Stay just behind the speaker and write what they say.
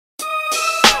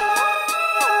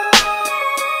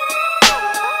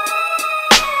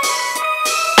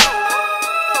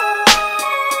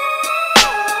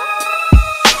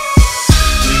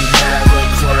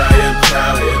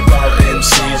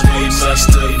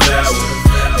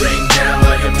power. Rain down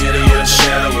like a meteor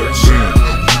shower.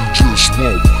 Just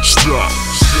won't stop.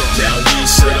 Now we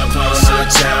sit up on our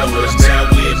towers. Now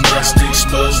we must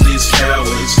expose these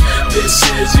cowards. This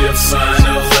is your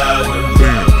final hour.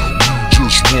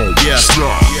 Just won't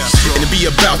stop. And to be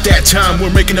about that time,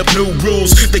 we're making up new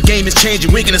rules. The game is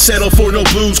changing, we ain't gonna settle for no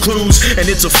Blues Clues. And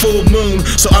it's a full moon,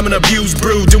 so I'm an abused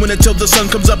brew. Doing it till the sun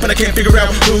comes up and I can't figure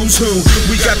out who's who.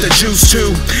 We got the juice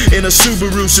too, in a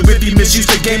Subaru. So if you misused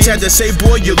the games, had to say,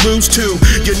 boy, you lose too.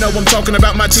 You know I'm talking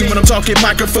about my team when I'm talking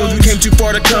microphones. We came too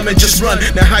far to come and just run.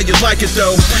 Now how you like it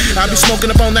though? I be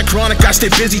smoking up on that chronic, I stay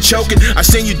busy choking. I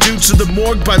send you dudes to the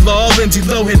morgue by law, Lindsay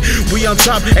Lohan. We on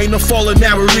top, ain't no falling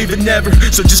now or even never.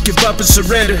 So just give up and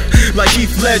surrender, like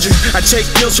Heath Ledger. I take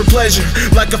pills for pleasure,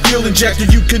 like a fuel injector.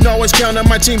 You can always count on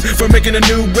my team for making a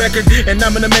new record, and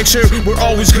I'm gonna make sure we're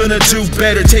always gonna do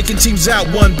better. Taking teams out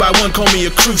one by one, call me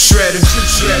a crew shredder.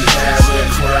 We have a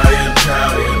crying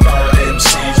power. All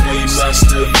MCs we must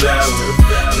devour.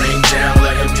 Rain down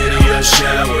like a meteor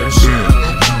shower.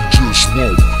 Just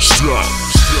won't stop.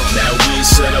 Now we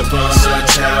set up on our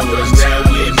towers. Now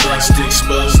we must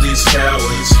expose these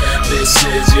cowards. This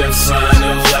is your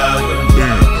final hour.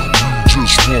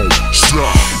 Just won't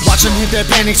stop. Watch them hit that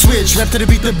panic switch, rep to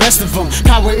beat the best of them.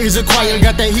 Power is acquired,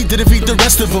 got that heat to defeat the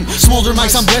rest of them. Smolder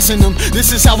mics, I'm blessing them,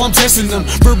 this is how I'm testing them.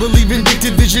 Verbally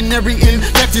vindictive, visionary,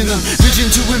 infecting them. Vision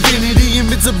to infinity,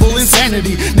 invincible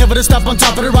insanity. Never to stop on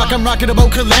top of the rock, I'm rocking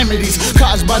about calamities.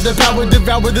 Caused by the power,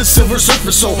 devour the silver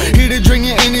surface soul. Here to drain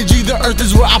your energy, the earth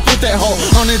is where I put that hole.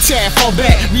 On attack, fall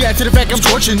back, react to the fact I'm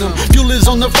torching them. Fuel is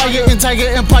on the fire,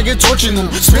 entire empire torching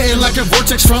them. Spitting like a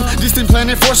vortex from distant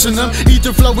planet, forcing them.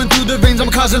 Ether flowing through the veins, I'm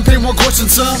causing pain more course than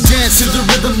some. Dance to the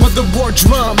rhythm of the war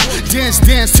drum. Dance,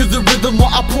 dance to the rhythm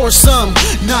while I pour some.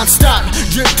 Non-stop,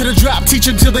 drip to the drop, teach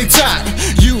them till they top.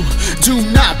 You do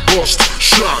not Bust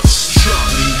shots.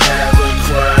 We have a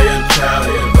crying power.